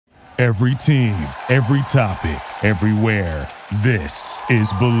Every team, every topic, everywhere. This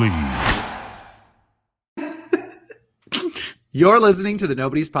is Believe. You're listening to the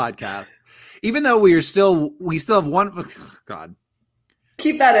Nobody's Podcast. Even though we still have one. God.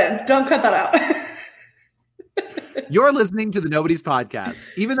 Keep that in. Don't cut that out. You're listening to the Nobody's Podcast.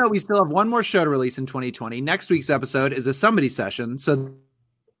 Even though we still have one more show to release in 2020, next week's episode is a somebody session. So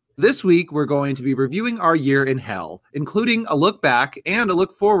this week, we're going to be reviewing our year in hell, including a look back and a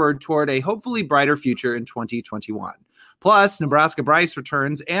look forward toward a hopefully brighter future in 2021. Plus, Nebraska Bryce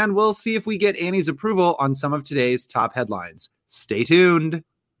returns, and we'll see if we get Annie's approval on some of today's top headlines. Stay tuned.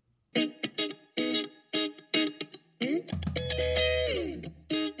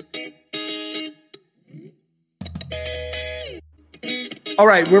 All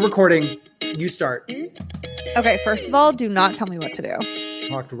right, we're recording. You start. Okay, first of all, do not tell me what to do.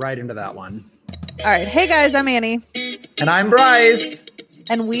 Walked right into that one. All right. Hey, guys, I'm Annie. And I'm Bryce.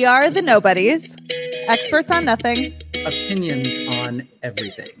 And we are the Nobodies, experts on nothing. Opinions on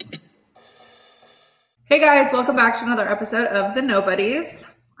everything. Hey, guys, welcome back to another episode of the Nobodies.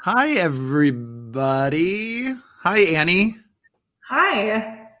 Hi, everybody. Hi, Annie.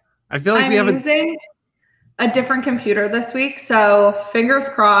 Hi. I feel like I'm using a different computer this week, so fingers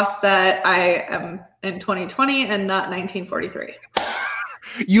crossed that I am in 2020 and not 1943.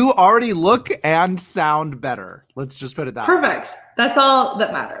 You already look and sound better. Let's just put it that way. Perfect. That's all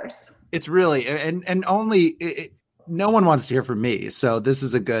that matters. It's really, and only, no one wants to hear from me, so this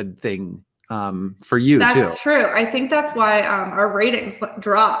is a good thing for you, too. That's true. I think that's why our ratings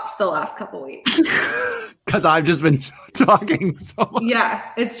dropped the last couple weeks. Because I've just been talking so much. Yeah,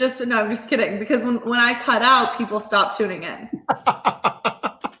 it's just, no, I'm just kidding. Because when I cut out, people stop tuning in.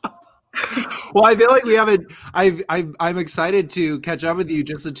 Well, I feel like we haven't. I'm excited to catch up with you,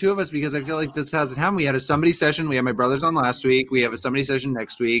 just the two of us, because I feel like this hasn't happened. We had a somebody session. We had my brothers on last week. We have a somebody session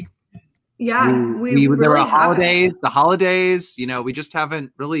next week. Yeah, we there were holidays. The holidays, we just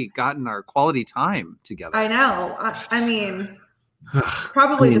haven't really gotten our quality time together. I know. I mean,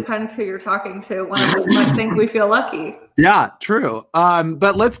 probably depends who you're talking to. One of us might think we feel lucky. Yeah, true.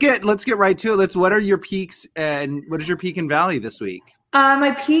 But let's get right to it. What are your peaks and what is your peak and valley this week?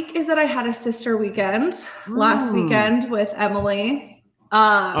 My peak is that I had a sister weekend last weekend with Emily.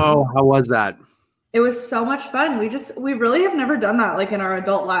 How was that? It was so much fun. We really have never done that like in our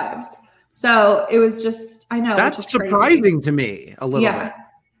adult lives. So it was just, I know. That's surprising to me a little bit.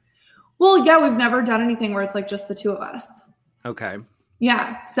 Well, yeah, we've never done anything where it's like just the two of us. Okay.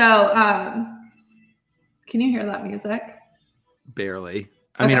 Yeah. So, can you hear that music? Barely.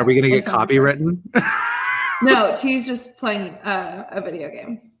 I mean, are we going to get copywritten? No, she's just playing a video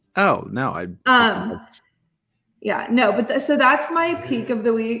game. Oh, no. Yeah, no, but so that's my peak of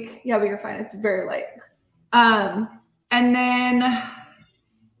the week. Yeah, but you're fine. It's very late. And then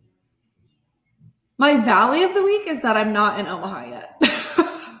my valley of the week is that I'm not in Omaha yet.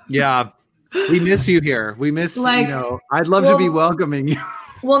 Yeah. We miss you here. We miss, I'd love to be welcoming you.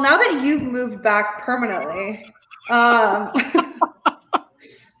 Well, now that you've moved back permanently,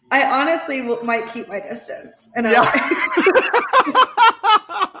 I honestly might keep my distance. And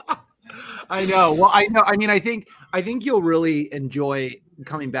I know. Well, I know. I mean, I think you'll really enjoy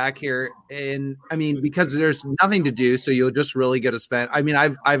coming back here, and I mean, because there's nothing to do, so you'll just really get to spend. I mean,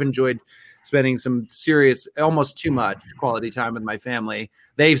 I've enjoyed spending some serious, almost too much quality time with my family.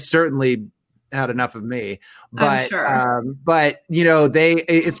 They've certainly had enough of me, but I'm sure.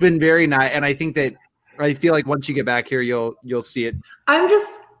 It's been very nice, and I think that I feel like once you get back here, you'll see it. I'm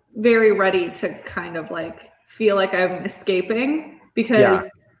just very ready to kind of like feel like I'm escaping because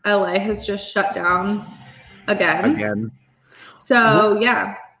LA has just shut down again. So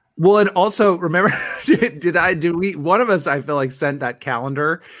yeah. Well, and also remember, one of us, I feel like, sent that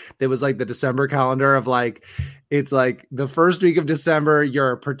calendar that was like the December calendar of like, it's like the first week of December,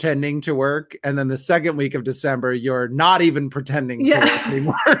 you're pretending to work. And then the second week of December, you're not even pretending to work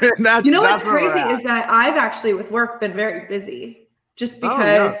anymore. What's crazy is that I've actually with work been very busy just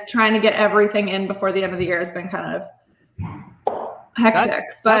because trying to get everything in before the end of the year has been kind of hectic.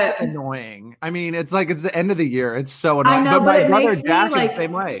 That's annoying. I mean, it's like it's the end of the year. It's so annoying. I know, but my brother Jack is the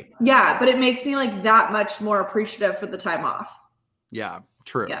same way. Yeah, but it makes me like that much more appreciative for the time off. Yeah,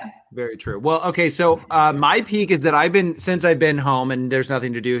 true. Yeah. Very true. Well, okay, so my peak is that since I've been home and there's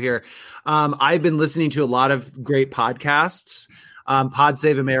nothing to do here, I've been listening to a lot of great podcasts. Pod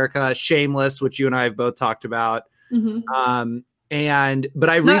Save America, Shameless, which you and I have both talked about. Mm-hmm. But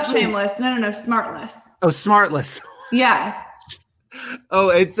I recently Shameless. No, Smartless. Oh, Smartless. Yeah. Oh,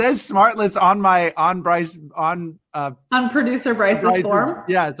 it says Smartless on producer Bryce's form.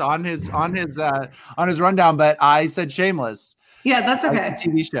 Yeah, it's on his rundown, but I said Shameless. Yeah, that's okay.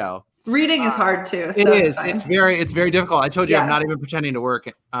 TV show. Reading is hard too. So it is. It's very difficult. I told you I'm not even pretending to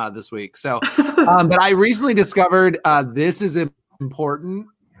work this week. So, but I recently discovered this is important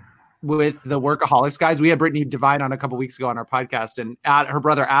with the Workaholics guys. We had Brittany Devine on a couple weeks ago on our podcast, and her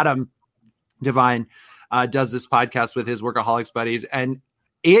brother Adam Devine does this podcast with his Workaholics buddies, and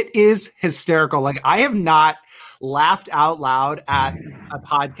it is hysterical. Like, I have not laughed out loud at a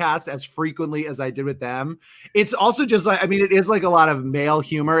podcast as frequently as I did with them. It's also just like, I mean, it is like a lot of male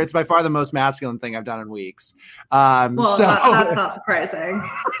humor. It's by far the most masculine thing I've done in weeks. Well, that's not surprising.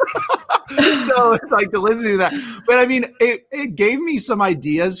 So it's like to listen to that. But I mean, it gave me some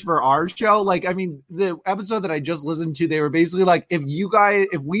ideas for our show. Like, I mean, the episode that I just listened to, they were basically like,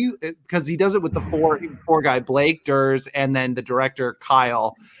 because he does it with the four guy, Blake, Durs, and then the director,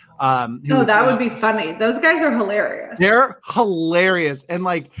 Kyle. That would be funny. Those guys are hilarious. They're hilarious. And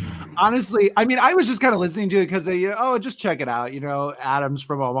like, honestly, I mean, I was just kind of listening to it because just check it out. Adam's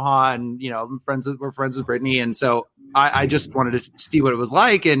from Omaha, and we're friends with Brittany. And so I just wanted to see what it was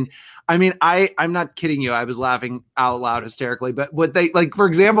like. And I mean, I'm not kidding you. I was laughing out loud hysterically. But what they, like, for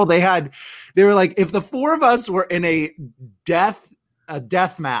example, they were like, if the four of us were in a death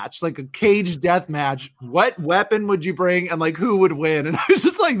match, like a cage death match, what weapon would you bring and like who would win? And I was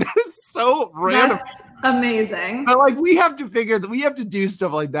just like, that is so random. That's amazing. But like, we have to do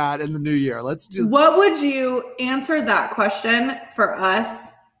stuff like that in the new year. Let's do. What would you answer that question for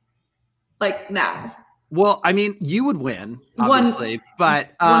us like now? Well, I mean, you would win, obviously, but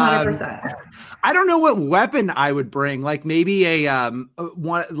 100%. I don't know what weapon I would bring. Like maybe a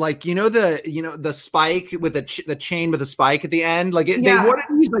one, like the spike with the chain with a spike at the end. Like they wouldn't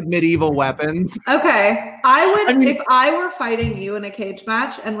use like medieval weapons. Okay, if I were fighting you in a cage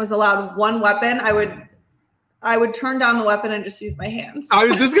match and was allowed one weapon, I would turn down the weapon and just use my hands. I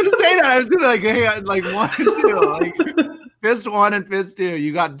was just gonna say that. I was gonna like 1 and 2, like fist 1 and fist 2.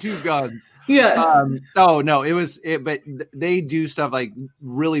 You got 2 guns. Yes. But they do stuff like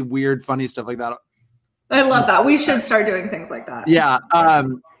really weird, funny stuff like that. I love that. We should start doing things like that. Yeah.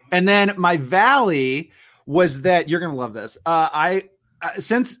 And then my valley was that you're going to love this.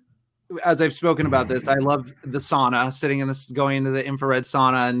 Since as I've spoken about this, I love the sauna, going into the infrared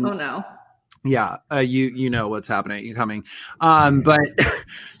sauna. And oh no. Yeah, you know what's happening. You're coming. But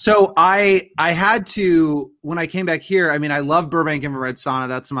so I had to, when I came back here, I mean, I love Burbank Infrared Sauna.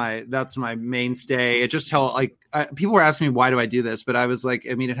 That's my mainstay. It just helped. Like people were asking me, why do I do this? But I was like,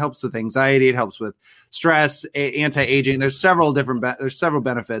 I mean, it helps with anxiety. It helps with stress, anti-aging. There's several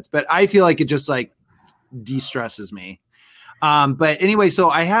benefits, but I feel like it just like de-stresses me. But anyway,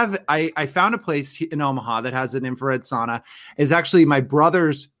 so I found a place in Omaha that has an infrared sauna. It's actually my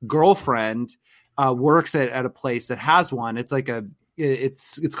brother's girlfriend works at a place that has one. It's like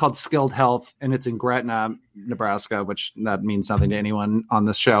it's called Skilled Health, and it's in Gretna, Nebraska, which that means nothing to anyone on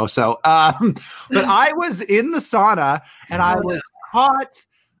this show. So, but I was in the sauna and I was caught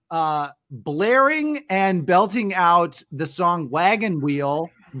blaring and belting out the song Wagon Wheel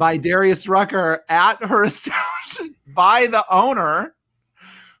by Darius Rucker at her establishment by the owner,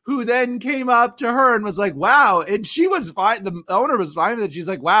 who then came up to her and was like, wow. And she was fine. The owner was fine with it. She's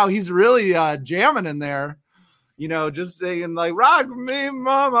like, wow, he's really jamming in there. Just singing like, rock me,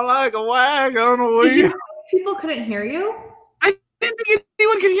 mama, like a wagon wheel. Did you think people couldn't hear you? I didn't think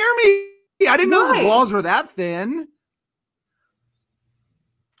anyone could hear me. I didn't know the walls were that thin.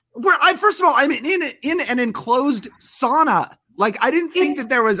 First of all, I'm in an enclosed sauna. Like, I didn't think that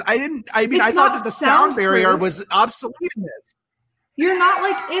there was, I thought that the sound barrier was obsolete in this. You're not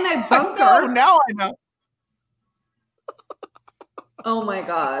like in a bunker. Oh, now I know. Oh my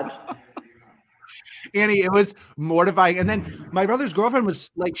God. Annie, it was mortifying. And then my brother's girlfriend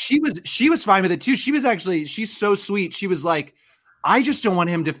was like, she was fine with it too. She's so sweet. She was like, I just don't want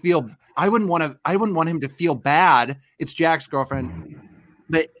him to feel, I wouldn't want him to feel bad. It's Jack's girlfriend.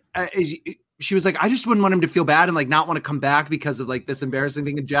 But she was like, I just wouldn't want him to feel bad and like not want to come back because of like this embarrassing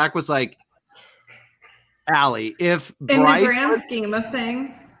thing. And Jack was like, Allie, if in the grand scheme of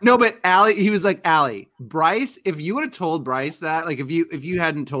things. No, but Allie, he was like, Allie, Bryce, if you would have told Bryce that, like if you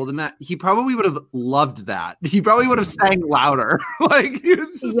hadn't told him that, he probably would have loved that. He probably would have sang louder. Like he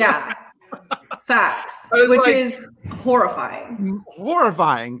was just facts, which is horrifying.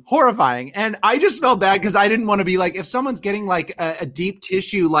 Horrifying. And I just felt bad because I didn't want to be like, if someone's getting like a deep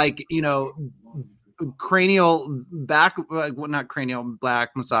tissue, like, cranial back, not cranial back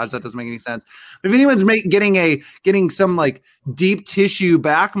massage, that doesn't make any sense. But if anyone's getting some like deep tissue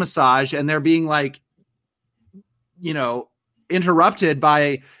back massage and they're being like, interrupted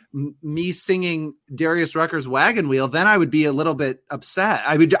by me singing Darius Rucker's Wagon Wheel, then I would be a little bit upset.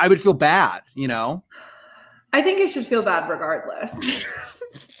 I would feel bad, I think you should feel bad regardless.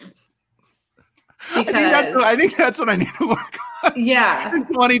 because I think that's what I need to work on. Yeah. In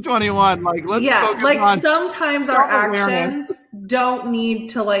 2021. Like, let's focus like on sometimes our actions don't need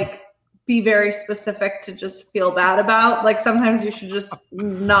to like be very specific to just feel bad about. Like sometimes you should just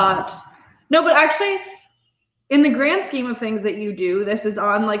not. No, but actually, in the grand scheme of things that you do, this is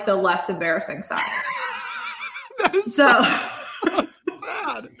on like the less embarrassing side. That is so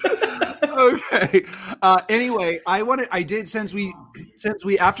sad. Okay. Anyway, since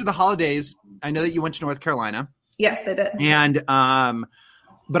we after the holidays, I know that you went to North Carolina. Yes, I did. And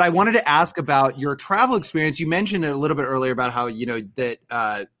but I wanted to ask about your travel experience. You mentioned it a little bit earlier about how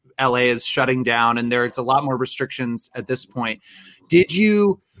that LA is shutting down and there's a lot more restrictions at this point. Did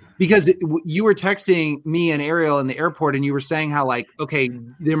you? Because you were texting me and Ariel in the airport, and you were saying how like, okay,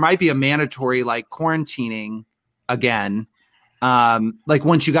 there might be a mandatory like quarantining again, like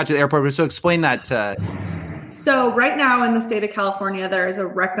once you got to the airport. So explain that to. So right now in the state of California, there is a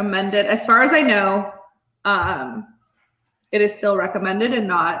recommended, as far as I know, it is still recommended and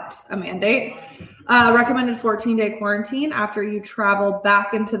not a mandate. Recommended 14-day quarantine after you travel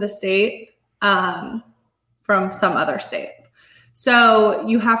back into the state from some other state. So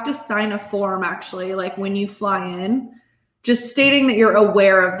you have to sign a form actually, like when you fly in, just stating that you're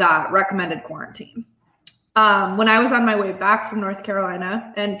aware of that recommended quarantine. When I was on my way back from North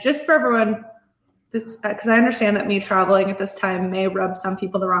Carolina, and just for everyone, this because I understand that me traveling at this time may rub some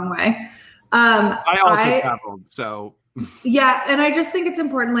people the wrong way. I also traveled, so yeah, and I just think it's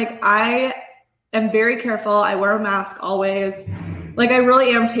important. Like I am very careful. I wear a mask always. Like I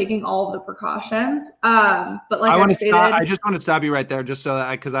really am taking all of the precautions. But like I just want to stop you right there, just so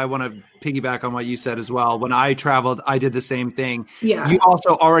that because I want to piggyback on what you said as well. When I traveled, I did the same thing. Yeah. You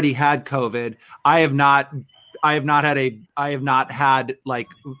also already had COVID. I have not had like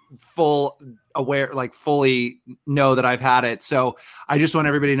fully know that I've had it. So I just want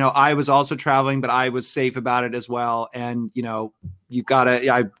everybody to know I was also traveling, but I was safe about it as well. And I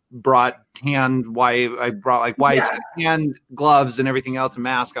brought wipes, hand gloves and everything else, a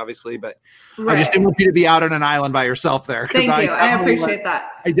mask, obviously, but right. I just didn't want you to be out on an island by yourself there. Thank you. I appreciate that.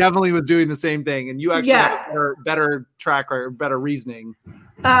 I definitely was doing the same thing. And you actually had a better track or better reasoning.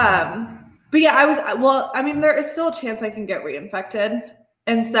 But yeah, there is still a chance I can get reinfected.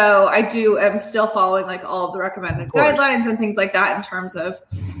 And so I'm still following like all of the recommended guidelines and things like that in terms of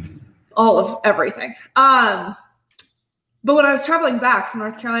all of everything. But when I was traveling back from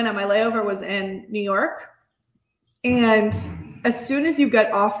North Carolina, my layover was in New York. And as soon as you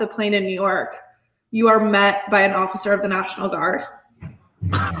get off the plane in New York, you are met by an officer of the National Guard.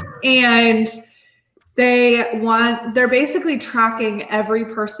 And they're basically tracking every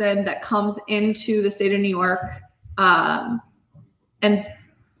person that comes into the state of New York, and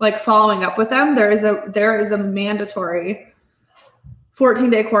like following up with them. There is a mandatory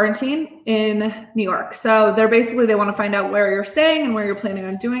 14-day quarantine in New York. So they want to find out where you're staying and where you're planning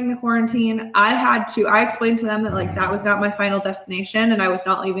on doing the quarantine. I explained to them that like that was not my final destination and I was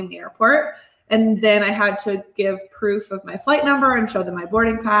not leaving the airport. And then I had to give proof of my flight number and show them my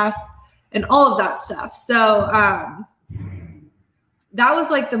boarding pass and all of that stuff. So that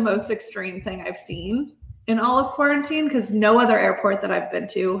was like the most extreme thing I've seen in all of quarantine because no other airport that I've been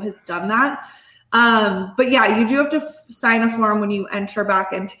to has done that. But yeah, you do have to sign a form when you enter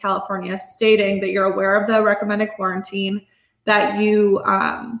back into California stating that you're aware of the recommended quarantine, that you,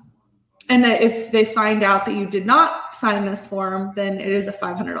 and that if they find out that you did not sign this form, then it is a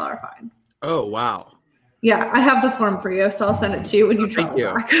 $500 fine. Oh, wow. Yeah, I have the form for you, so I'll send it to you when you travel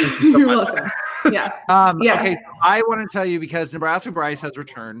back. You're welcome. Yeah. Okay, so I want to tell you because Nebraska Bryce has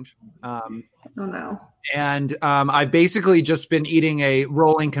returned. Oh, no. And I've basically just been eating a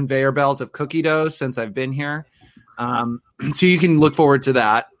rolling conveyor belt of cookie dough since I've been here. So you can look forward to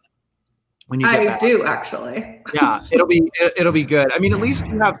that when you get back. I do, actually. Yeah, it'll be good. I mean, at least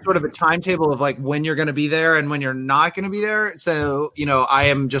you have sort of a timetable of like when you're going to be there and when you're not going to be there. So, I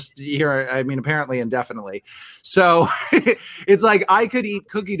am just here. I mean, apparently indefinitely. So it's like I could eat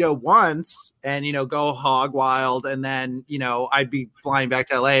cookie dough once and, go hog wild. And then, I'd be flying back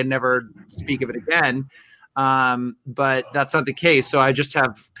to LA and never speak of it again. But that's not the case. So I just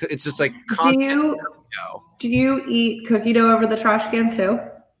it's just like constant. Do you eat cookie dough over the trash can too?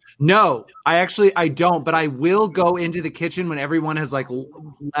 No, I don't, but I will go into the kitchen when everyone has like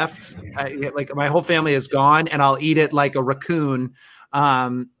left, like my whole family is gone, and I'll eat it like a raccoon,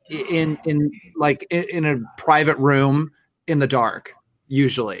 in a private room in the dark.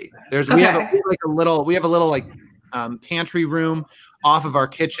 Usually, we have a little pantry room off of our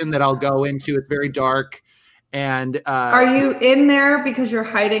kitchen that I'll go into. It's very dark, And are you in there because you're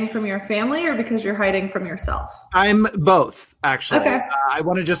hiding from your family or because you're hiding from yourself? I'm both, actually. Okay. I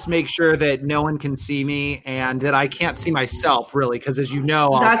want to just make sure that no one can see me and that I can't see myself, really, because as you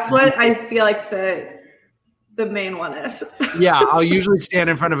know, that's what I feel like the main one is. Yeah, I'll usually stand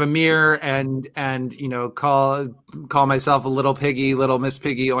in front of a mirror and call myself a little piggy, little Miss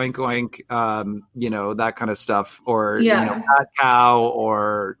Piggy, oink oink, that kind of stuff, or fat cow,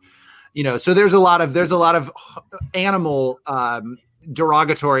 or so there's a lot of animal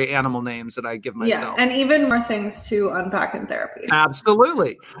derogatory animal names that I give myself. Yeah, and even more things to unpack in therapy.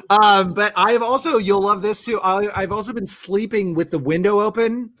 Absolutely. But I've also, you'll love this too. I've also been sleeping with the window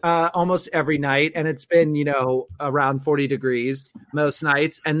open almost every night, and it's been, around 40 degrees most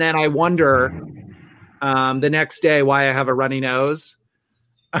nights. And then I wonder the next day why I have a runny nose.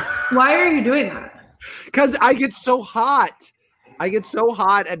 Why are you doing that? Because I get so hot.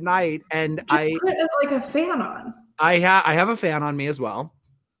 At night, and just put like a fan on. I have a fan on me as well.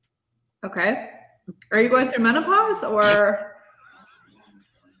 Okay. Are you going through menopause or?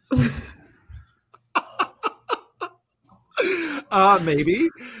 Maybe.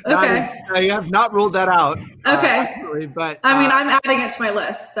 Okay. I have not ruled that out. Okay. Actually, but I'm adding it to my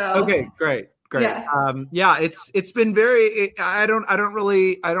list. So. Okay, great. Yeah. It's been very. I don't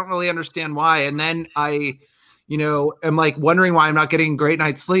really understand why. And then I, am like wondering why I'm not getting great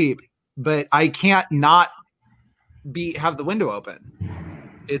night's sleep, but I can't not have the window open.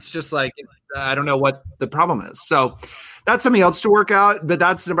 It's just like, I don't know what the problem is. So that's something else to work out, but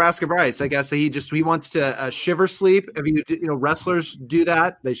that's Nebraska Bryce. I guess he wants to shiver sleep. Have wrestlers do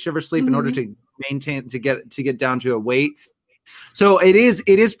that? They shiver sleep in order to maintain, to get down to a weight. So it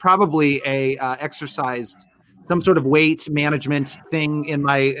is probably a exercised, some sort of weight management thing in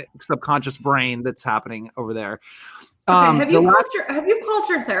my subconscious brain that's happening over there. Okay, have you called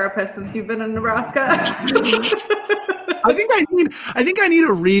your therapist since you've been in Nebraska? I think I need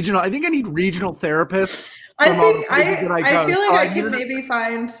regional therapists. I feel like I can maybe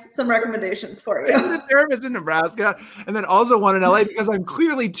find some recommendations for you. I'm a therapist in Nebraska, and then also one in LA because I'm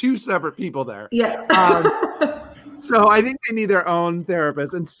clearly two separate people there. Yes. So I think they need their own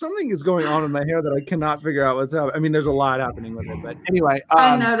therapist, and something is going on in my hair that I cannot figure out what's happening. I mean, there's a lot happening with it, but anyway.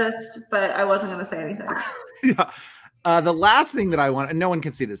 I noticed, but I wasn't going to say anything. Yeah. The last thing that I want, and no one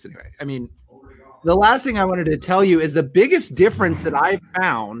can see this anyway. I mean, the last thing I wanted to tell you is the biggest difference that I've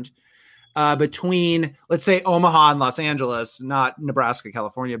found between, let's say, Omaha and Los Angeles, not Nebraska,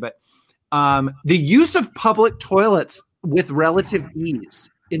 California, but the use of public toilets with relative ease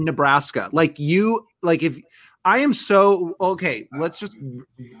in Nebraska. Let's just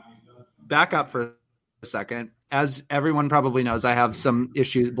back up for a second. As everyone probably knows, I have some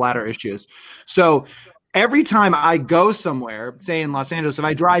bladder issues. So every time I go somewhere, say in Los Angeles, if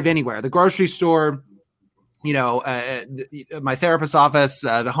I drive anywhere, the grocery store, my therapist's office,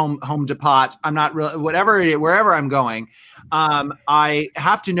 the home depot, I'm not really, wherever I'm going, I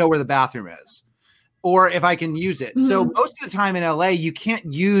have to know where the bathroom is, or if I can use it. Mm-hmm. So most of the time in LA, you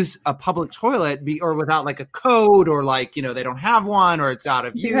can't use a public toilet or without like a code, or they don't have one, or it's out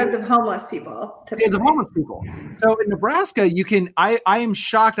of use. Because of homeless people. Because of homeless people. So in Nebraska, you can. I am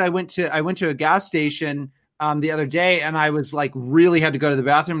shocked. I went to a gas station the other day, and I was like, really had to go to the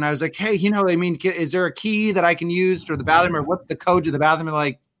bathroom, and I was like, hey, is there a key that I can use for the bathroom, or what's the code to the bathroom? And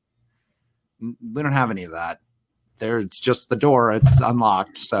like, we don't have any of that. It's just the door. It's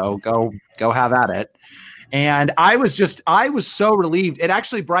unlocked. So go have at it. And I was so relieved. It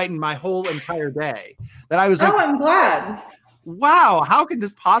actually brightened my whole entire day that I was like, I'm glad. Wow. How can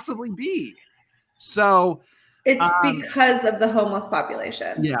this possibly be? So it's because of the homeless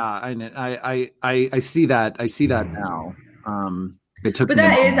population. Yeah. I see that. I see that now. But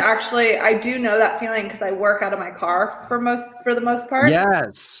that is actually, I do know that feeling because I work out of my car for the most part.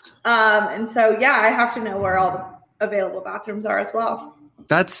 Yes. And so, I have to know where all the available bathrooms are as well.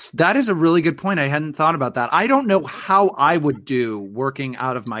 That is a really good point. I hadn't thought about that. I don't know how I would do working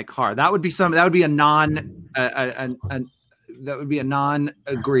out of my car. That would be a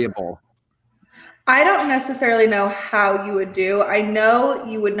non-agreeable. I don't necessarily know how you would do. I know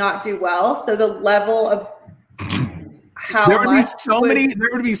you would not do well. So the level of how there would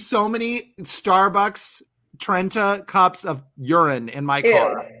be so many Starbucks Trenta cups of urine in my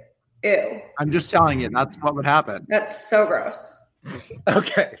car. Ew. I'm just telling you, that's what would happen. That's so gross.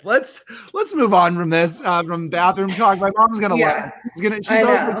 Okay, let's move on from this, from bathroom talk. My mom's gonna laugh. She's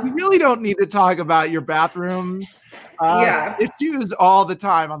like, you really don't need to talk about your bathroom issues all the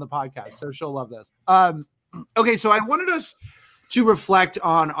time on the podcast, so she'll love this. Okay, so I wanted us to reflect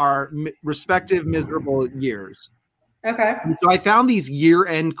on our respective miserable years. Okay. So I found these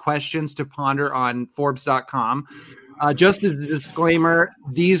year-end questions to ponder on Forbes.com. Just as a disclaimer,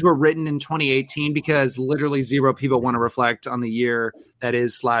 these were written in 2018 because literally zero people want to reflect on the year that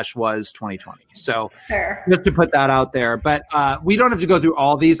is/was 2020. So Fair. just to put that out there, but we don't have to go through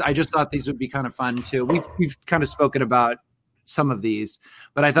all these. I just thought these would be kind of fun too. We've kind of spoken about some of these,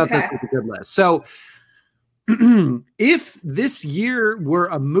 but I thought this was a good list. So if this year were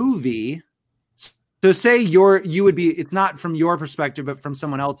a movie, so say you would be, it's not from your perspective, but from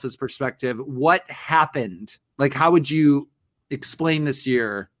someone else's perspective, what happened? Like, how would you explain this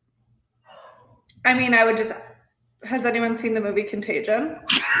year? I mean, has anyone seen the movie Contagion?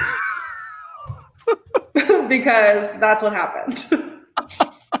 Because that's what happened.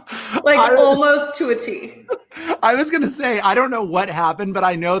 Almost to a T. I was going to say, I don't know what happened, but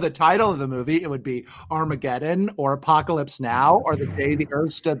I know the title of the movie. It would be Armageddon or Apocalypse Now or The Day the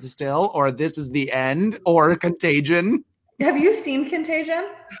Earth Stood Still or This Is the End or Contagion. Have you seen Contagion?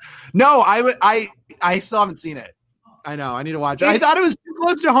 No, I still haven't seen it. I know. I need to watch it. I thought it was too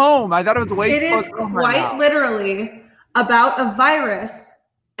close to home. I thought it was way too close to home. It is quite literally about a virus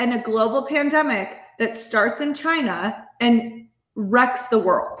and a global pandemic that starts in China and wrecks the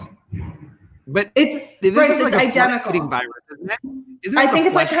world. But this is like identical virus, isn't it? I think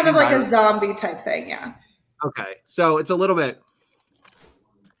it's like kind of like a zombie type thing. Yeah. Okay. So it's a little bit,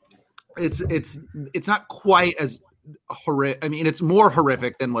 it's not quite as horrific. I mean, it's more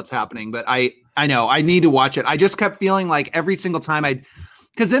horrific than what's happening, but I know I need to watch it. I just kept feeling like every single time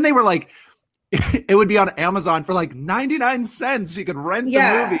because then they were like, it would be on Amazon for like 99 cents. You could rent the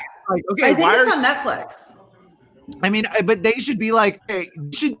movie. Like, okay, I think it's on Netflix. I mean, but they should be like, hey,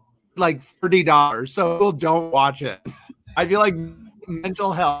 you should like $30 so people don't watch it. I feel like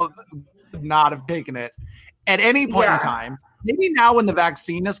mental health would not have taken it at any point in time. Maybe now when the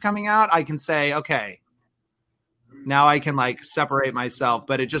vaccine is coming out, I can say, okay, now I can like separate myself,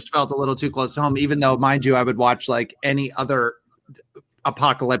 but it just felt a little too close to home, even though, mind you, I would watch like any other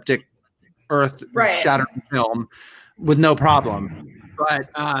apocalyptic earth shattering film with no problem. But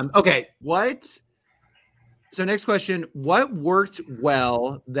okay, so next question, what worked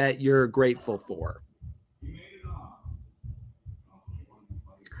well that you're grateful for?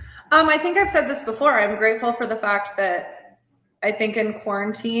 I think I've said this before. I'm grateful for the fact that I think in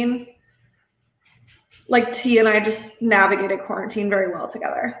quarantine, like T and I just navigated quarantine very well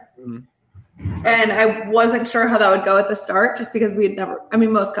together. Mm-hmm. And I wasn't sure how that would go at the start just because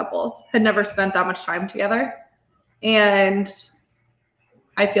most couples had never spent that much time together. And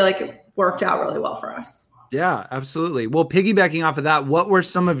I feel like it worked out really well for us. Yeah, absolutely. Well, piggybacking off of that, what were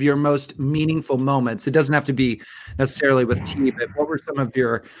some of your most meaningful moments? It doesn't have to be necessarily with T, but what were some of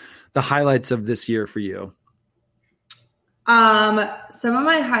the highlights of this year for you? Some of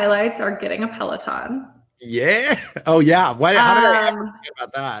my highlights are getting a Peloton. Yeah. Oh yeah. How did I ever forget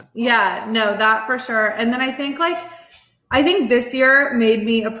about that? Yeah, no, that for sure. And then I think this year made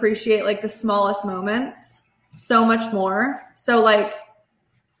me appreciate like the smallest moments so much more. So like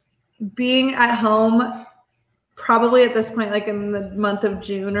being at home, probably at this point, like in the month of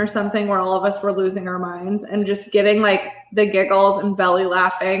June or something, where all of us were losing our minds and just getting like the giggles and belly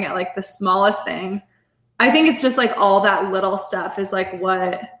laughing at like the smallest thing. I think it's just like all that little stuff is like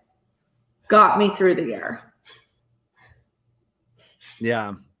what got me through the year.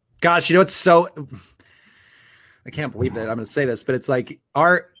 Yeah. Gosh, it's I can't believe that I'm going to say this, but it's like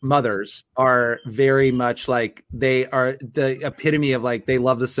our mothers are very much like they are the epitome of like, they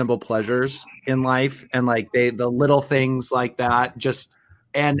love the simple pleasures in life and like the little things like that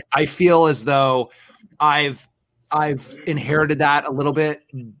and I feel as though I've inherited that a little bit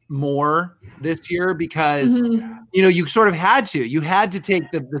more this year because, you sort of had to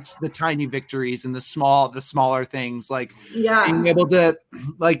take the tiny victories and the smaller things like being able to,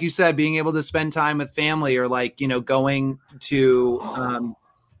 like you said, being able to spend time with family or like, going to,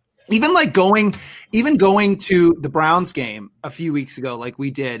 even going to the Browns game a few weeks ago, like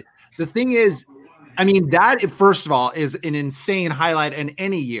we did. The thing is, I mean, that first of all is an insane highlight in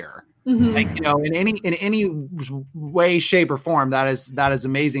any year. Mm-hmm. Like, in any way, shape, or form, that is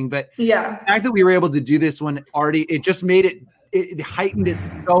amazing. But the fact that we were able to do this one already, it just made it heightened it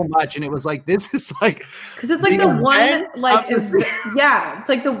so much, and it was like this is like because it's like the one it's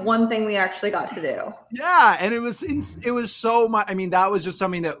like the one thing we actually got to do. Yeah, and it was so much. I mean, that was just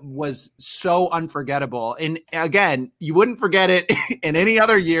something that was so unforgettable. And again, you wouldn't forget it in any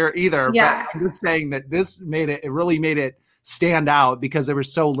other year either. Yeah, but I'm just saying that this really made it stand out because there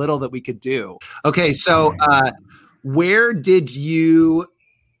was so little that we could do. Okay, so where did you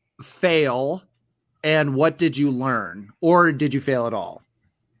fail and what did you learn? Or did you fail at all?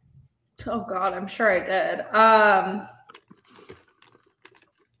 Oh God, I'm sure I did.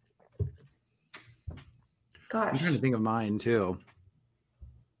 Gosh. I'm trying to think of mine too.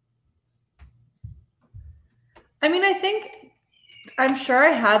 I mean, I'm sure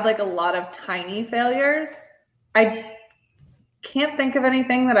I had like a lot of tiny failures. I can't think of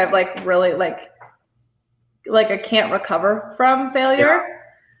anything that I've like really like I can't recover from failure.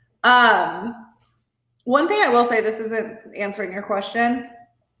 Yeah. One thing I will say, this isn't answering your question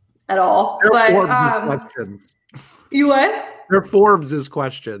at all. Questions. You what? They're Forbes'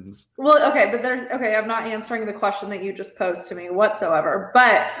 questions. Well, okay, but I'm not answering the question that you just posed to me whatsoever.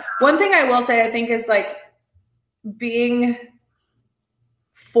 But one thing I will say, I think, is like being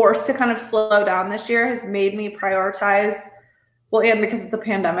forced to kind of slow down this year has made me prioritize, well, and because it's a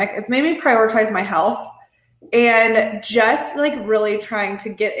pandemic, it's made me prioritize my health and just like really trying to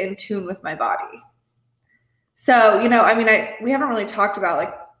get in tune with my body. So, you know, I mean, we haven't really talked about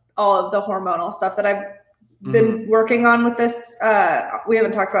like all of the hormonal stuff that I've been working on with this. We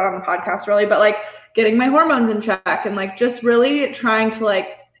haven't talked about it on the podcast really, but like getting my hormones in check and like just really trying to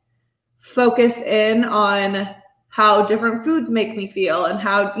like focus in on how different foods make me feel and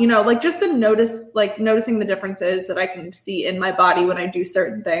how, you know, like just noticing the differences that I can see in my body when I do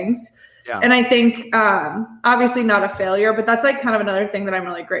certain things. Yeah. And I think, obviously not a failure, but that's like kind of another thing that I'm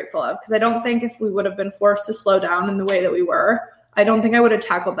really grateful of. Cause I don't think if we would have been forced to slow down in the way that we were, I don't think I would have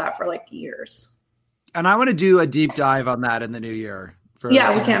tackled that for like years. And I want to do a deep dive on that in the new year. We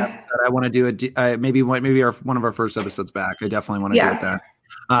can. I want to do maybe one of our first episodes back. I definitely want to do it then.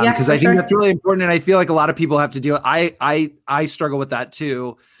 Because I think that's really important. And I feel like a lot of people have to do it. I struggle with that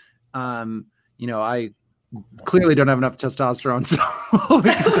too. You know, I clearly don't have enough testosterone. So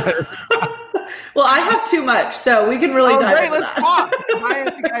well, I have too much, so we can really dive into let's talk. I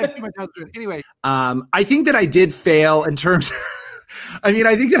think I have too much testosterone. Anyway, I think that I did fail in terms I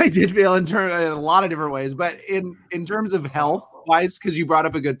think that I did fail in a lot of different ways, but in terms of health wise, because you brought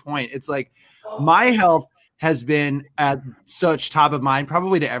up a good point, it's like my health has been at such top of mind,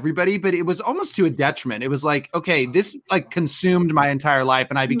 probably to everybody, but it was almost to a detriment. It was like, okay, this like consumed my entire life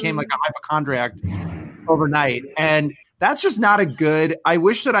and I became like a hypochondriac overnight. And that's just not a good, I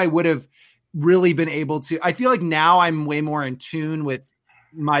wish that I would have really been able to, I feel like now I'm way more in tune with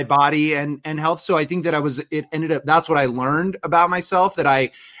my body and health. So I think that it ended up, that's what I learned about myself, that I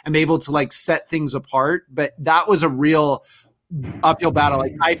am able to like set things apart. But that was a real uphill battle.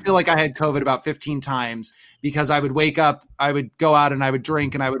 Like I feel like I had COVID about 15 times because I would wake up, I would go out and I would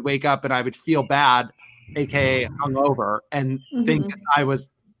drink and I would wake up and I would feel bad, AKA hungover, and think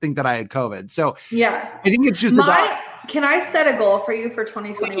that I had COVID. So yeah, I think it's just can I set a goal for you for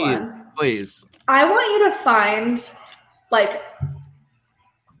 2021? Please. I want you to find like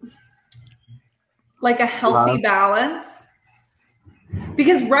a healthy balance,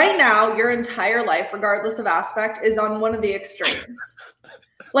 because right now your entire life, regardless of aspect, is on one of the extremes.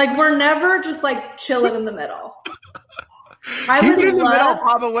 Like we're never just like chilling in the middle. Keep it in the middle,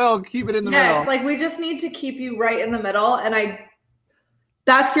 Papa will keep it in the middle. Yes, like we just need to keep you right in the middle, and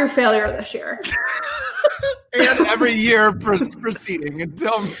that's your failure this year. And every year proceeding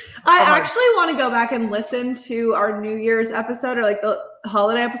until I actually want to go back and listen to our New Year's episode or like the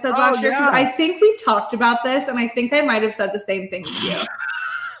holiday episodes last year, because I think we talked about this and I think I might have said the same thing to you.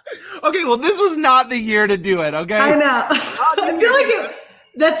 Okay, well, this was not the year to do it. Okay, I know. I feel like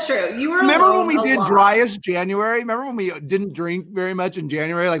that's true. You were. Remember when we did driest January? Remember when we didn't drink very much in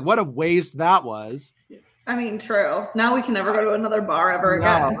January? Like what a waste that was. I mean, true. Now we can never go to another bar ever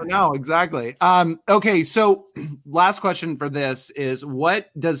again. No, exactly. Okay, so last question for this is, what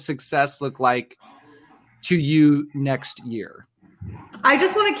does success look like to you next year? I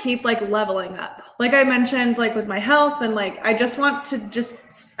just want to keep like leveling up. Like I mentioned, like with my health, and like I just want to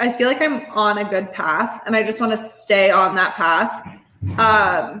I feel like I'm on a good path and I just want to stay on that path.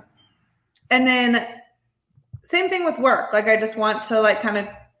 And then same thing with work. Like I just want to like kind of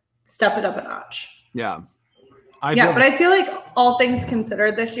step it up a notch. Yeah. But I feel like all things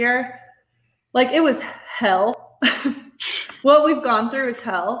considered this year, like it was hell. What we've gone through is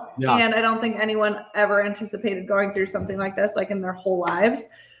hell. Yeah. And I don't think anyone ever anticipated going through something like this, like in their whole lives.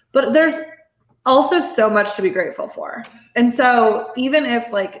 But there's also so much to be grateful for. And so even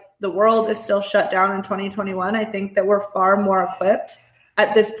if like the world is still shut down in 2021, I think that we're far more equipped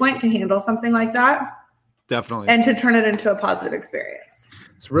at this point to handle something like that. Definitely. And to turn it into a positive experience.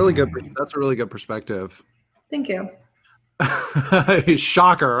 It's really good. That's a really good perspective. Thank you.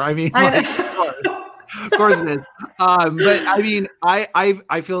 Shocker. I mean, of course it is. But I mean,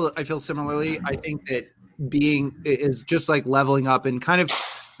 I feel similarly. I think that being is just like leveling up and kind of,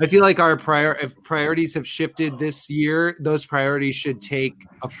 I feel like our if priorities have shifted this year, those priorities should take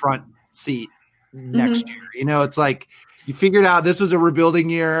a front seat next year. You know, it's like you figured out this was a rebuilding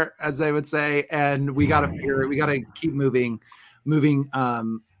year, as they would say, and we got to keep moving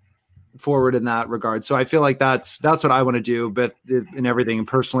forward in that regard. So I feel like that's what I want to do, but in everything,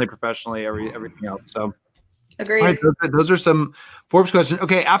 personally, professionally, everything else. So agreed. All right, those are some Forbes questions.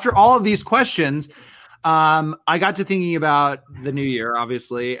 Okay, after all of these questions, I got to thinking about the new year,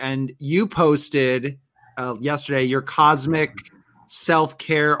 obviously, and you posted yesterday your Cosmic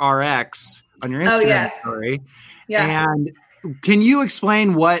Self-Care RX on your Instagram story. Yeah. And can you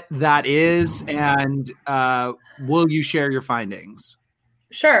explain what that is, and will you share your findings?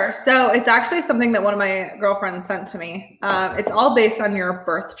 Sure. So it's actually something that one of my girlfriends sent to me. It's all based on your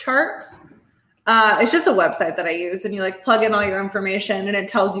birth chart. It's just a website that I use, and you like plug in all your information and it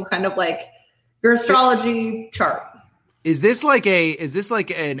tells you kind of like your astrology chart. Is this like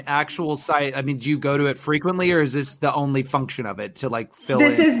an actual site? I mean, do you go to it frequently, or is this the only function of it to like fill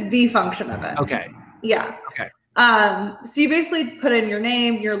This in? is the function of it. Okay. Yeah. Okay. So you basically put in your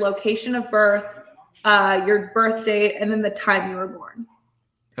name, your location of birth, your birth date, and then the time you were born.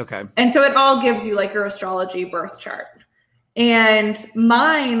 Okay. And so it all gives you like your astrology birth chart. And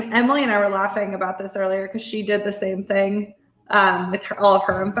mine, Emily and I were laughing about this earlier because she did the same thing with all of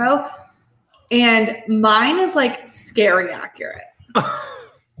her info. And mine is like scary accurate.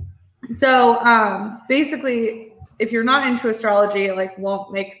 So basically, if you're not into astrology, it like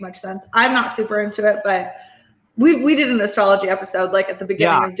won't make much sense. I'm not super into it, but we did an astrology episode like at the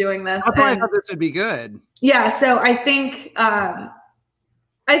beginning of doing this. I thought this would be good. Yeah. So I think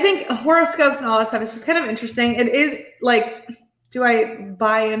horoscopes and all that stuff is just kind of interesting. It is like, do I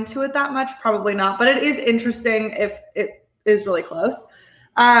buy into it that much? Probably not, but it is interesting if it is really close.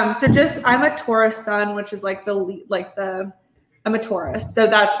 So just, I'm a Taurus sun, which is like I'm a Taurus. So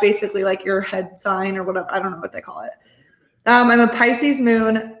that's basically like your head sign or whatever. I don't know what they call it. I'm a Pisces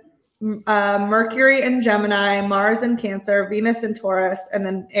moon, Mercury in Gemini, Mars in Cancer, Venus in Taurus, and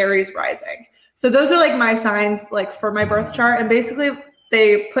then Aries rising. So those are like my signs, like for my birth chart. And basically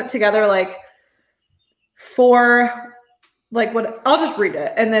they put together like I'll just read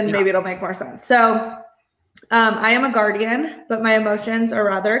it and then maybe it'll make more sense. So I am a guardian, but my emotions are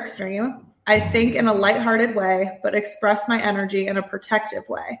rather extreme. I think in a lighthearted way, but express my energy in a protective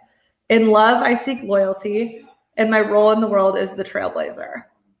way. In love, I seek loyalty, and my role in the world is the trailblazer.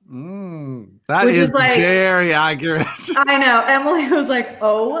 That is like, very accurate. I know. Emily was like,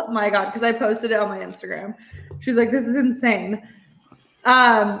 oh my God, because I posted it on my Instagram. She's like, this is insane.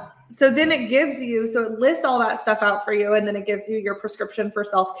 So then it lists all that stuff out for you, and then it gives you your prescription for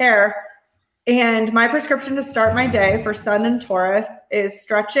self-care. And my prescription to start my day for Sun and Taurus is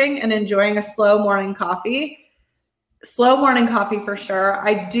stretching and enjoying a slow morning coffee. Slow morning coffee for sure.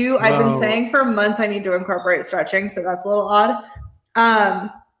 I've been saying for months I need to incorporate stretching, so that's a little odd.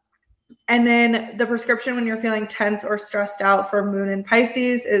 And then the prescription when you're feeling tense or stressed out for Moon and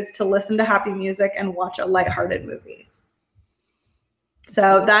Pisces is to listen to happy music and watch a lighthearted movie.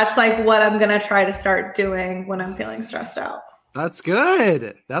 So that's like what I'm going to try to start doing when I'm feeling stressed out. That's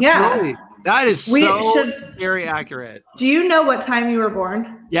good. That is very accurate. Do you know what time you were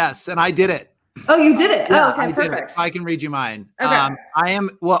born? Yes, and I did it. Oh, you did it? Yeah, okay, perfect. I can read you mine.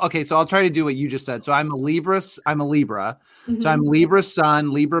 Okay. So I'll try to do what you just said. So I'm a Libra. Mm-hmm. So I'm Libra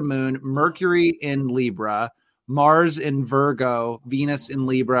sun, Libra moon, Mercury in Libra, Mars in Virgo, Venus in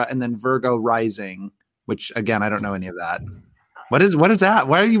Libra, and then Virgo rising, which again, I don't know any of that. What is that?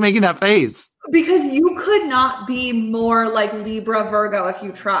 Why are you making that face? Because you could not be more like Libra Virgo if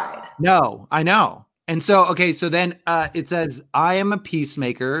you tried. No, I know. And so, okay, so then it says, I am a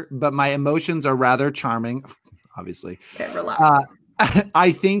peacemaker, but my emotions are rather charming. Obviously. Okay, relax.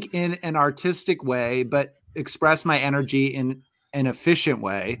 I think in an artistic way, but express my energy in an efficient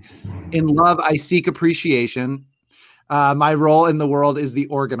way. In love, I seek appreciation. My role in the world is the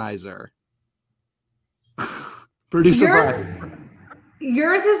organizer. Pretty surprised.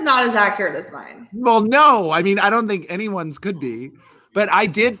 Yours is not as accurate as mine. Well, no. I mean, I don't think anyone's could be. But I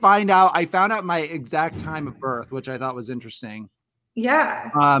found out my exact time of birth, which I thought was interesting. Yeah.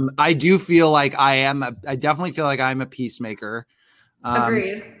 I do feel like I definitely feel like I'm a peacemaker.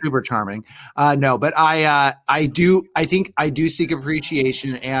 Agreed. Super charming. No, but I think I do seek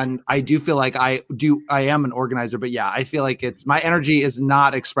appreciation, and I do feel like I am an organizer, but yeah, I feel like my energy is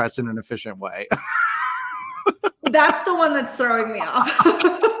not expressed in an efficient way. That's the one that's throwing me off.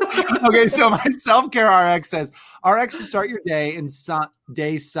 Okay, so my self-care RX says, RX to start your day in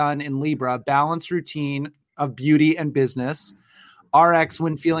sun in Libra, balanced routine of beauty and business. RX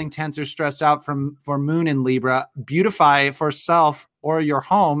when feeling tense or stressed out for Moon in Libra, beautify for self or your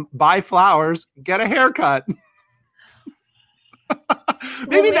home, buy flowers, get a haircut.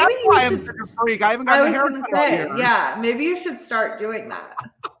 Maybe that's why I'm such a freak. I haven't gotten a haircut all year. Yeah, maybe you should start doing that.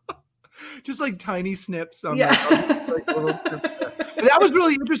 Just like tiny snips on Yeah. little snips. But that was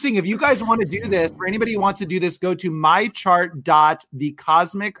really interesting. If you guys want to do this, for anybody who wants to do this, go to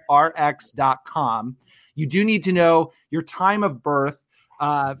mychart.thecosmicrx.com. You do need to know your time of birth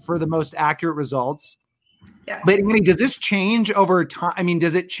for the most accurate results. Yes. But Annie, does this change over time? I mean,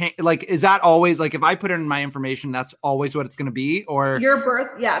 does it change? Like, is that always like if I put in my information, that's always what it's going to be? Or your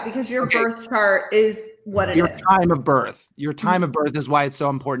birth? Yeah, because your birth chart is what it is. Your time of birth. Your time of birth is why it's so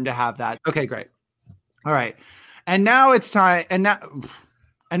important to have that. Okay, great. All right. And now it's time. And now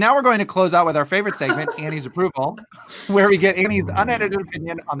we're going to close out with our favorite segment, Annie's Approval, where we get Annie's unedited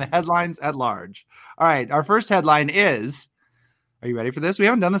opinion on the headlines at large. All right. Our first headline is, are you ready for this? We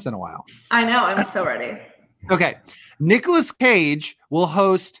haven't done this in a while. I know. I'm so ready. Okay. Nicolas Cage will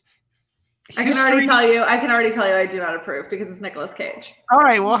host I can already tell you I do not approve because it's Nicolas Cage. All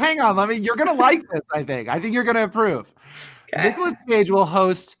right. Well, hang on. You're going to like this, I think. I think you're going to approve. Okay. Nicolas Cage will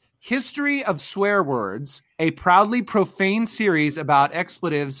host History of Swear Words, a proudly profane series about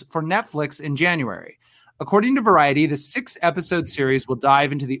expletives for Netflix in January. According to Variety, the 6-episode series will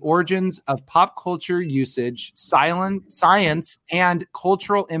dive into the origins of pop culture usage, science, and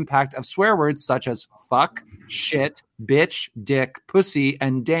cultural impact of swear words such as fuck, shit, bitch, dick, pussy,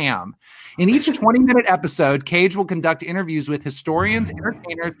 and damn. In each 20-minute episode, Cage will conduct interviews with historians,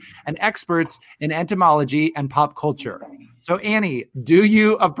 entertainers, and experts in etymology and pop culture. So, Annie, do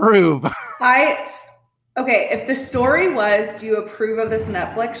you approve? Okay, if the story was, do you approve of this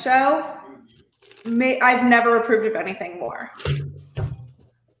Netflix show? I've never approved of anything more.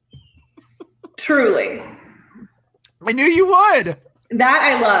 Truly. I knew you would. That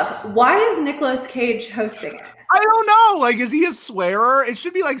I love. Why is Nicolas Cage hosting it? I don't know. Like, is he a swearer? It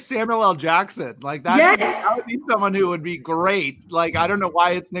should be like Samuel L. Jackson. Like that. Yes. That would be someone who would be great. Like, I don't know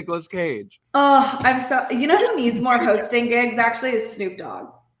why it's Nicolas Cage. You know who needs more hosting gigs actually is Snoop Dogg.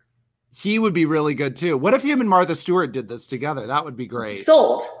 He would be really good too. What if him and Martha Stewart did this together? That would be great.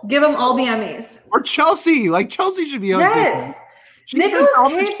 Sold. Give him all the Emmys. Or Chelsea. Like Chelsea should be hosting. Yes. Nicolas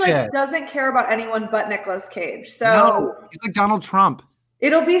Cage doesn't care about anyone but Nicolas Cage. So no, he's like Donald Trump.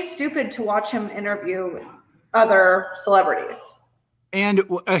 It'll be stupid to watch him interview other celebrities. And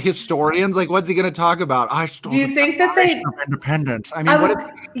historians, like, what's he going to talk about? Do you think that they independence? I mean,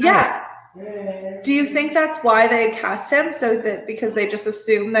 yeah. Do you think that's why they cast him? So that because they just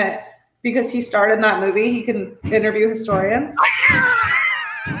assume that because he starred in that movie, he can interview historians?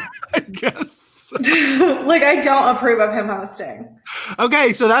 I guess so. Like, I don't approve of him hosting.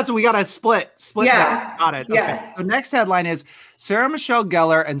 Okay, so that's what we got to split. Yeah. Got it. Yeah. Okay. So next headline is Sarah Michelle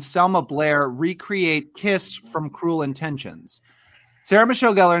Gellar and Selma Blair recreate Kiss from Cruel Intentions. Sarah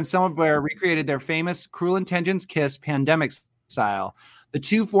Michelle Gellar and Selma Blair recreated their famous Cruel Intentions kiss pandemic style. The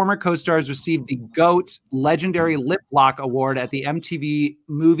two former co-stars received the GOAT Legendary Lip Lock Award at the MTV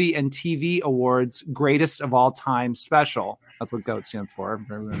Movie and TV Awards Greatest of All Time Special. That's what GOAT stands for.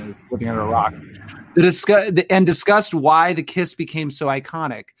 Everyone living under a rock. Discussed why the kiss became so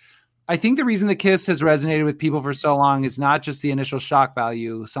iconic. I think the reason the kiss has resonated with people for so long is not just the initial shock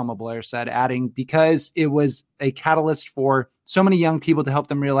value, Selma Blair said, adding, because it was a catalyst for so many young people to help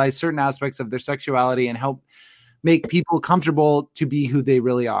them realize certain aspects of their sexuality and help make people comfortable to be who they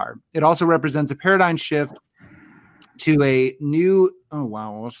really are. It also represents a paradigm shift to a new,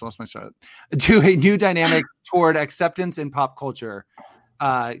 to a new dynamic toward acceptance in pop culture,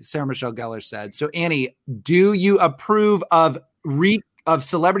 Sarah Michelle Gellar said. So Annie, do you approve of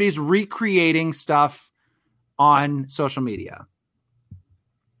celebrities recreating stuff on social media?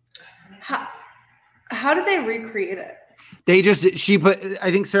 How did they recreate it?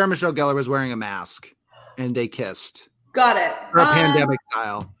 I think Sarah Michelle Gellar was wearing a mask and they kissed. Got it. For a pandemic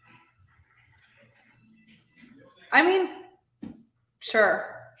style. I mean,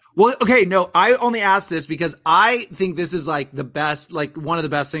 sure. Well, okay, no, I only asked this because I think this is like the best, like one of the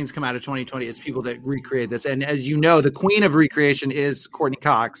best things come out of 2020 is people that recreate this. And as you know, the queen of recreation is Courtney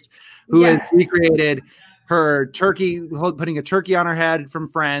Cox, who has recreated her turkey, putting a turkey on her head from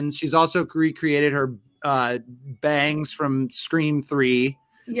Friends. She's also recreated her bangs from Scream 3.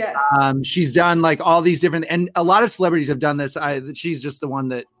 Yes. She's done like all these different, and a lot of celebrities have done this. She's just the one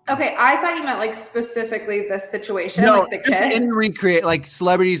that. Okay, I thought you meant like specifically this situation. No, like the kiss. And recreate like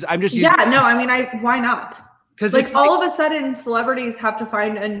celebrities. I'm just using no. I mean, why not? Because like all of a sudden, celebrities have to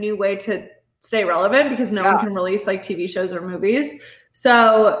find a new way to stay relevant because no one can release like TV shows or movies.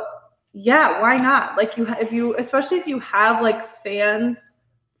 So yeah, why not? Like especially if you have like fans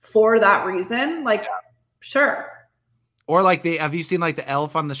for that reason, like sure. Or like have you seen like the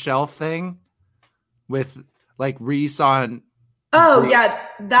Elf on the Shelf thing with like Reese on Oh yeah,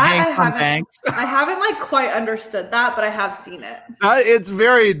 that I haven't like quite understood that, but I have seen it. It's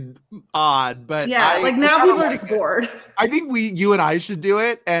very odd, but yeah, like now people are just bored. I think you and I should do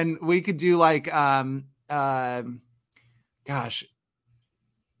it, and we could do like, gosh,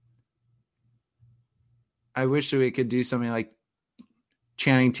 I wish we could do something like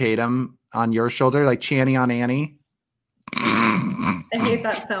Channing Tatum on your shoulder, like Channing on Annie. I hate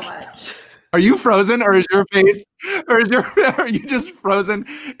that so much. Are you frozen, or is your face, are you just frozen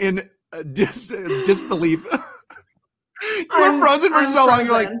in disbelief? You were frozen for so long.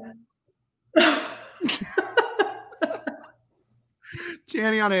 You're like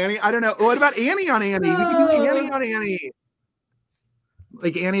Channing on Annie. I don't know. What about Annie on Annie? We can do Annie on Annie,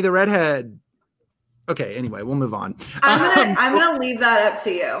 like Annie the redhead. Okay. Anyway, we'll move on. I'm gonna leave that up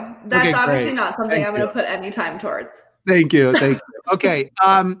to you. That's okay, obviously not something I'm gonna put any time towards. Thank you. Okay.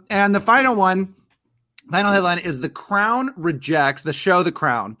 And the final headline is The Crown rejects the show. The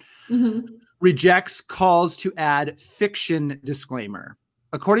Crown rejects calls to add fiction disclaimer.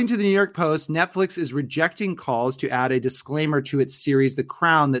 According to the New York Post, Netflix is rejecting calls to add a disclaimer to its series, The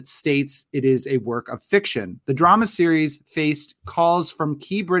Crown, that states it is a work of fiction. The drama series faced calls from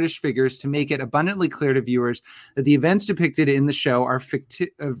key British figures to make it abundantly clear to viewers that the events depicted in the show are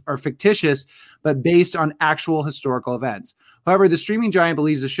fictitious, but based on actual historical events. However, the streaming giant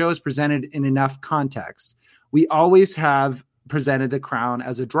believes the show is presented in enough context. We always have presented The Crown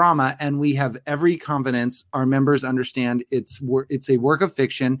as a drama, and we have every confidence our members understand it's a work of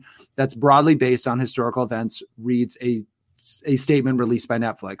fiction that's broadly based on historical events, reads a statement released by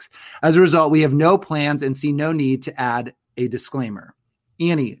Netflix. As a result, we have no plans and see no need to add a disclaimer.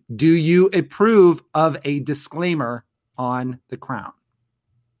 Annie, do you approve of a disclaimer on The Crown?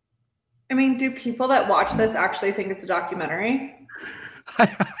 I mean, do people that watch this actually think it's a documentary?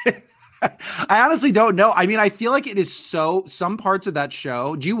 I honestly don't know. I mean, I feel like it is some parts of that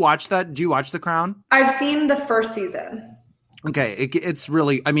show. Do you watch that? Do you watch The Crown? I've seen the first season. Okay. It's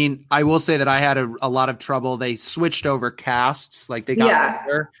really, I mean, I will say that I had a lot of trouble. They switched over casts. Like they got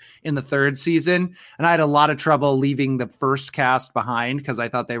better in the third season. And I had a lot of trouble leaving the first cast behind because I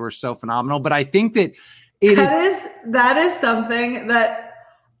thought they were so phenomenal. But I think that that is something that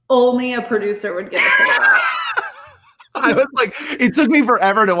only a producer would get a kick about. I was like, it took me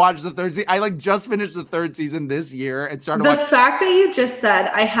forever to watch the third season. I just finished the third season this year and started watching. The fact that you just said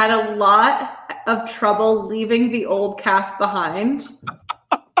I had a lot of trouble leaving the old cast behind.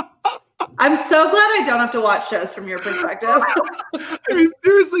 I'm so glad I don't have to watch shows from your perspective. I mean,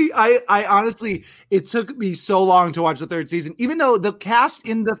 seriously, I honestly, it took me so long to watch the third season, even though the cast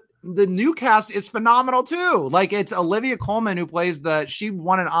in the new cast is phenomenal too. Like it's Olivia Colman who plays she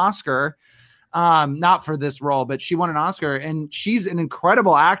won an Oscar. Not for this role, but she won an Oscar and she's an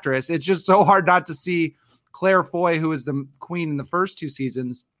incredible actress. It's just so hard not to see Claire Foy, who is the queen in the first two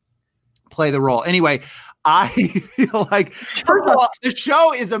seasons, play the role. Anyway, I feel like first of all, the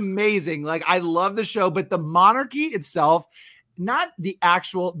show is amazing. Like I love the show, but the monarchy itself, not the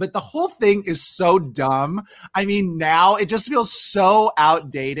actual, but the whole thing is so dumb. I mean, now it just feels so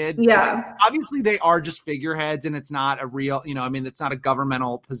outdated. Yeah. Like, obviously they are just figureheads and it's not a real, I mean, it's not a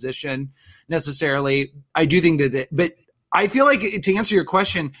governmental position necessarily. I do think that, but I feel like to answer your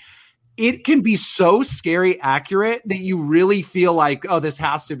question, it can be so scary accurate that you really feel like, oh, this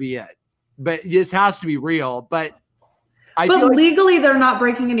has to be it. But this has to be real. But legally, they're not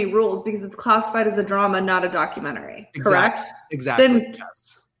breaking any rules because it's classified as a drama, not a documentary. Correct? Exactly. Then,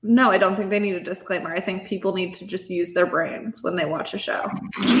 no, I don't think they need a disclaimer. I think people need to just use their brains when they watch a show.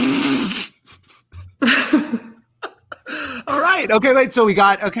 All right. Okay, wait. So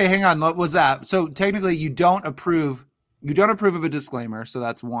hang on. What was that? So technically you don't approve of a disclaimer. So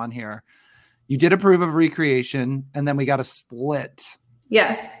that's one here. You did approve of recreation, and then we got a split.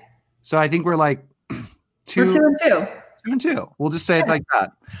 Yes. So I think we're like We're 2-2. 2-2. We'll just say it like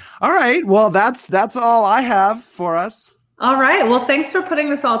that. All right. Well, that's all I have for us. All right. Well, thanks for putting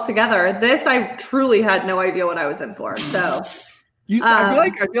this all together. This, I truly had no idea what I was in for. So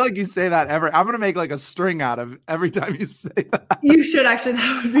I feel like you say that I'm going to make like a string out of every time you say that. You should actually.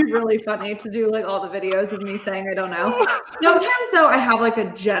 That would be really funny to do like all the videos of me saying, I don't know. Sometimes though, I have like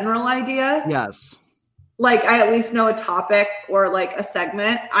a general idea. Yes. Like I at least know a topic or like a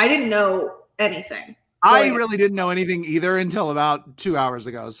segment. I didn't know anything. I really didn't know anything either until about 2 hours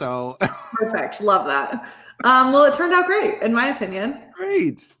ago. So perfect. Love that. Well, it turned out great in my opinion.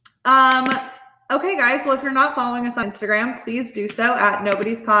 Great. Okay, guys. Well, if you're not following us on Instagram, please do so at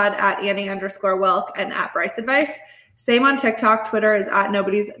NobodiesPod, at Annie_Wilk, and at Bryce Advice. Same on TikTok. Twitter is at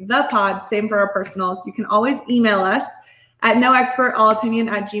NobodiesThePod. Same for our personals. You can always email us at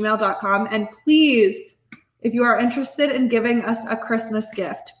noexpertallopinion@gmail.com. And please, If you are interested in giving us a Christmas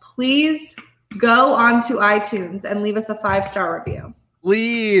gift, please go onto iTunes and leave us a 5-star review.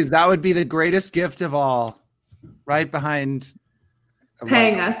 Please, that would be the greatest gift of all. Right behind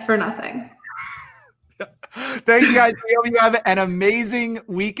paying us for nothing. Thanks, guys. We hope you have an amazing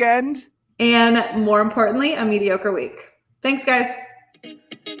weekend. And more importantly, a mediocre week. Thanks, guys.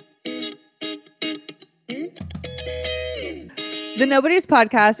 The Nobodies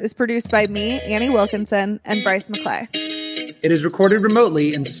Podcast is produced by me, Annie Wilkinson, and Bryce McClay. It is recorded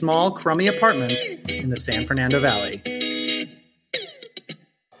remotely in small, crummy apartments in the San Fernando Valley.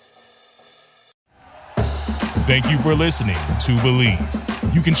 Thank you for listening to Believe.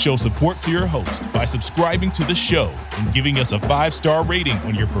 You can show support to your host by subscribing to the show and giving us a 5-star rating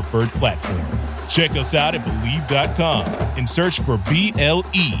on your preferred platform. Check us out at Believe.com and search for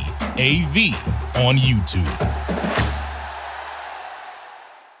BLEAV on YouTube.